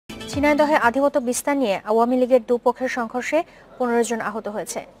ঝিনাইদহে আধিপত্য বিস্তার নিয়ে আওয়ামী লীগের দুপক্ষের সংঘর্ষে 15 জন আহত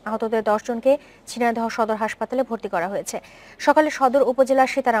হয়েছে। আহতদের 10 জনকে ঝিনাইদহ সদর হাসপাতালে ভর্তি করা হয়েছে। সকালে সদর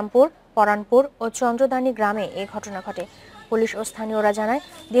উপজেলার সীতারামপুর, পরানপুর ও চন্দ্রদানি গ্রামে এই ঘটনা ঘটে। পুলিশ ও স্থানীয়রা জানায়,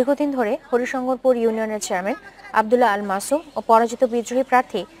 দীর্ঘদিন ধরে হরিশঙ্করপুর ইউনিয়নের চেয়ারম্যান আব্দুল্লাহ আল মাসুম ও পরাজিত বিদ্রোহী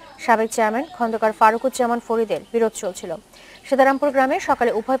প্রার্থী সাবেক চেয়ারম্যান খন্দকার ফারুকুজ্জামান ফরিদের বিরোধ চলছিল। সীতারামপুর গ্রামে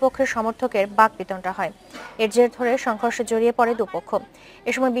সকালে উভয় পক্ষের সমর্থকের বাকবিতণ্ডা হয়। এর জের ধরে সংঘর্ষে জড়িয়ে পড়ে দুপক্ষ।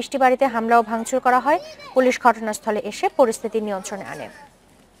 এ সময় বৃষ্টি বাড়িতে হামলা ও ভাঙচুর করা হয়। পুলিশ ঘটনাস্থলে এসে পরিস্থিতি নিয়ন্ত্রণে আনে।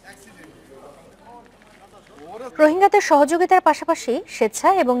 রোহিঙ্গাদের সহযোগিতার পাশাপাশি স্বেচ্ছা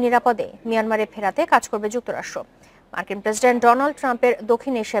এবং নিরাপদে মিয়ানমারে ফেরাতে কাজ করবে যুক্তরাষ্ট্র। মার্কিন প্রেসিডেন্ট ডোনাল্ড ট্রাম্পের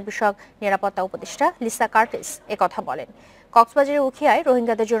দক্ষিণ এশিয়া বিষয়ক নিরাপত্তা উপদেষ্টা লিসা কার্টিস একথা বলেন। কক্সবাজারের উখিয়ায়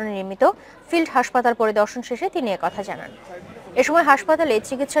রোহিঙ্গাদের জন্য নির্মিত ফিল্ড হাসপাতাল পরিদর্শন শেষে তিনি একথা জানান। এ সময় হাসপাতালে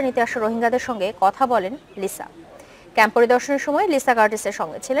চিকিৎসা নিতে আসা রোহিঙ্গাদের সঙ্গে কথা বলেন লিসা। ক্যাম্প পরিদর্শনের সময় লিসা কার্টিসের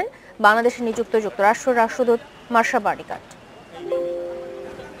সঙ্গে ছিলেন বাংলাদেশে নিযুক্ত যুক্তরাষ্ট্রের রাষ্ট্রদূত মার্শা বার্নিকাট।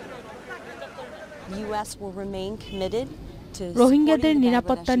 রোহিঙ্গাদের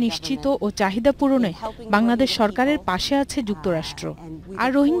নিরাপত্তা নিশ্চিত ও চাহিদা পূরণে বাংলাদেশ সরকারের পাশে আছে যুক্তরাষ্ট্র। আর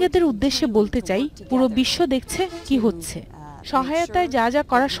রোহিঙ্গাদের উদ্দেশ্যে বলতে চাই, পুরো বিশ্ব দেখছে কি হচ্ছে। সহায়তায় যা যা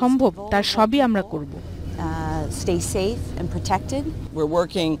করা সম্ভব তার সবই আমরা করব।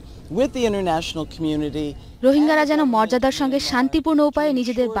 রোহিঙ্গারা যেন মর্যাদার সঙ্গে শান্তিপূর্ণ উপায়ে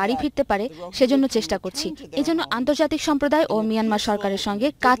নিজেদের বাড়ি ফিরতে পারে, সেজন্য চেষ্টা করছি। এজন্য আন্তর্জাতিক সম্প্রদায় ও মিয়ানমার সরকারের সঙ্গে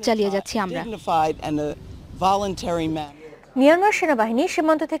কাজ চালিয়ে যাচ্ছি আমরা। মিয়ানমার সেনাবাহিনী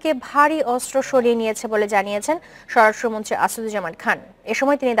সীমান্ত থেকে ভারী অস্ত্র সরিয়ে নিয়েছে বলে জানিয়েছেন স্বরাষ্ট্রমন্ত্রী আসাদুজ্জামান খান। এ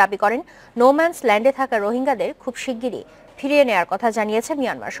সময় তিনি দাবি করেন, নোম্যান্স ল্যান্ডে থাকা রোহিঙ্গাদের খুব শিগগিরই ফিরিয়ে নেওয়ার কথা জানিয়েছে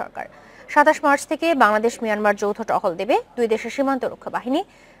মিয়ানমার সরকার। 27 মার্চ থেকে বাংলাদেশ মিয়ানমার যৌথ টহল দেবে দুই দেশের সীমান্ত রক্ষা বাহিনী,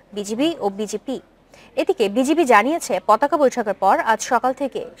 বিজিবি ও বিজেপি। এদিকে বিজিবি জানিয়েছে, পতাকা বৈঠকের পর আজ সকাল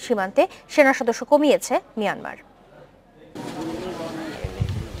থেকে সীমান্তে সেনা সদস্য কমিয়েছে মিয়ানমার।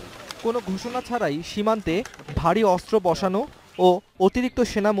 কোনো ঘোষণা ছাড়াই সীমান্তে ভারী অস্ত্র বসানো ও অতিরিক্ত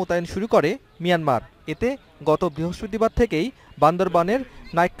সেনা মোতায়েন শুরু করে মিয়ানমার। এতে গত বৃহস্পতিবার থেকেই বান্দরবানের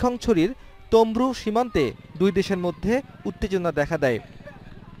নাইক্ষ্যংছড়ির তম্ব্রু সীমান্তে দুই দেশের মধ্যে উত্তেজনা দেখা দেয়।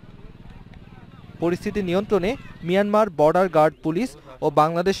 পরিস্থিতি নিয়ন্ত্রণে মিয়ানমার বর্ডার গার্ড পুলিশ ও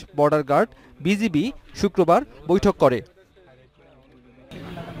বাংলাদেশ বর্ডার গার্ড বিজিবি শুক্রবার বৈঠক করে।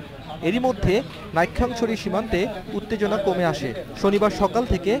 এরই মধ্যে নাইক্ষ্যংছড়ি সীমান্তে উত্তেজনা কমে আসে। শনিবার সকাল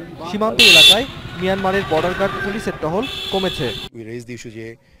থেকে সীমান্ত এলাকায় মিয়ানমারের বর্ডার গার্ড পুলিশের টহল কমেছে। যে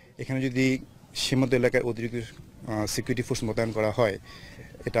এখানে যদি সীমান্ত এলাকায় অতিরিক্ত সিকিউরিটি ফোর্স মোতায়েন করা হয়,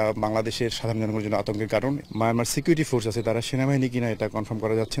 এটা বাংলাদেশের সাধারণ জনগণের জন্য আতঙ্কের কারণ। মায়ানমার সিকিউরিটি ফোর্স আছে, তারা সেনাবাহিনী কিনা এটা কনফার্ম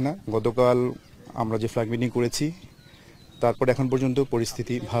করা যাচ্ছে না। গতকাল আমরা যে ফ্ল্যাগ মিটিং করেছি, তারপর এখন পর্যন্ত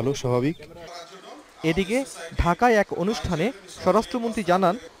পরিস্থিতি ভালো, স্বাভাবিক। এদিকে ঢাকায় এক অনুষ্ঠানে স্বরাষ্ট্রমন্ত্রী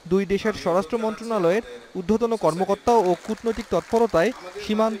জানান, দুই দেশের স্বরাষ্ট্র মন্ত্রণালয়ের ঊর্ধ্বতন কর্মকর্তা ও কূটনৈতিক তৎপরতায়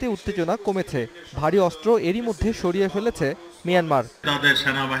সীমান্তে উত্তেজনা কমেছে। ভারী অস্ত্র এরই মধ্যে সরিয়ে ফেলেছে মিয়ানমার। তাদের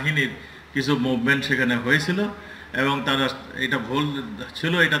সেনাবাহিনীর কিছু মুভমেন্ট সেখানে হয়েছিল এবং তারা এটা ভুল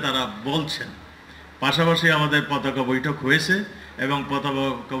ছিল, এটা তারা বলছেন। পাশাপাশি আমাদের পতাকা বৈঠক হয়েছে এবং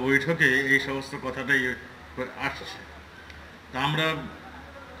পতাকা বৈঠকে এই সমস্ত কথাটাই আসছে। আমরা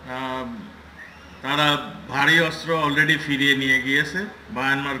তারা ভারী অস্ত্র অলরেডি ফিরিয়ে নিয়ে গিয়েছে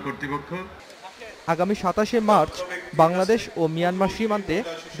মিয়ানমার কর্তৃপক্ষ। আগামী 27শে মার্চ বাংলাদেশ ও মিয়ানমার সীমান্তে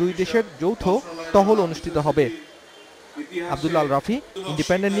দুই দেশের যৌথ টহল অনুষ্ঠিত হবে। Abdullah Al Rafi,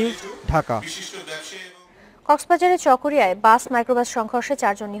 independent news, Dhaka. কক্সবাজারের চকরিয়ায় বাস মাইক্রোবাস সংঘর্ষে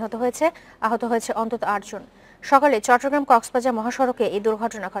 4 জন নিহত হয়েছে, আহত হয়েছে অন্তত 8 জন। সকালে চট্টগ্রাম কক্সবাজার মহাসড়কে এই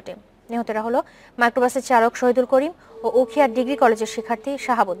দুর্ঘটনা ঘটে। নিহতরা হলো মাইক্রোবাসের চালক শহীদুল করিম ও উখিয়া ডিগ্রি কলেজের শিক্ষার্থী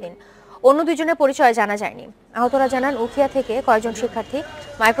শাহাবুদ্দিন। অন্য 2 জনের পরিচয় জানা যায়নি। আহতরা জানান, উখিয়া থেকে কয়েকজন শিক্ষার্থী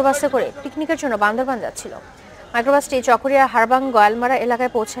মাইক্রোবাসে করে পিকনিকের জন্য বান্দরবান যাচ্ছিল। মাইক্রোবাসটি চকরিয়া হারবাং গয়ালমারা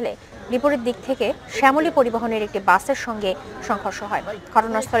এলাকায় পৌঁছালে বিপরীত দিক থেকে শ্যামলী পরিবহনের একটি বাসের সঙ্গে সংঘর্ষ হয়।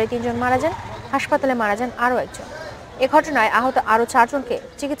 ঘটনাস্থলে 3 জন মারা যান, হাসপাতালে মারা যান আরও 1 জন। এ ঘটনায় আহত আরও 4 জনকে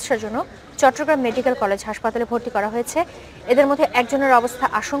চিকিৎসার জন্য চট্টগ্রাম মেডিকেল কলেজ হাসপাতালে ভর্তি করা হয়েছে। এদের মধ্যে 1 জনের অবস্থা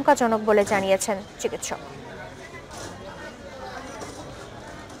আশঙ্কাজনক বলে জানিয়েছেন চিকিৎসক।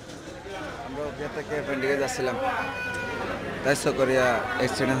 যাচ্ছিলাম, তাই চকরিয়া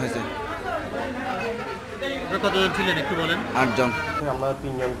অ্যাক্সিডেন্ট হয়েছে। কতজন ছিলেন একটু বলেন? 8 জন। আমরা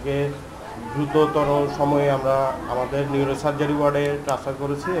 3 জনকে দ্রুততর সময়ে আমরা আমাদের নিউরোসার্জারি ওয়ার্ডে ট্রান্সফার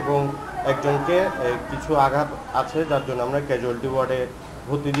করেছি এবং 1 জনকে কিছু আঘাত আছে, যার জন্য আমরা ক্যাজুয়ালিটি ওয়ার্ডে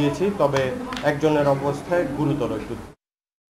ভর্তি দিয়েছি। তবে 1 জনের অবস্থায় গুরুতর একটু।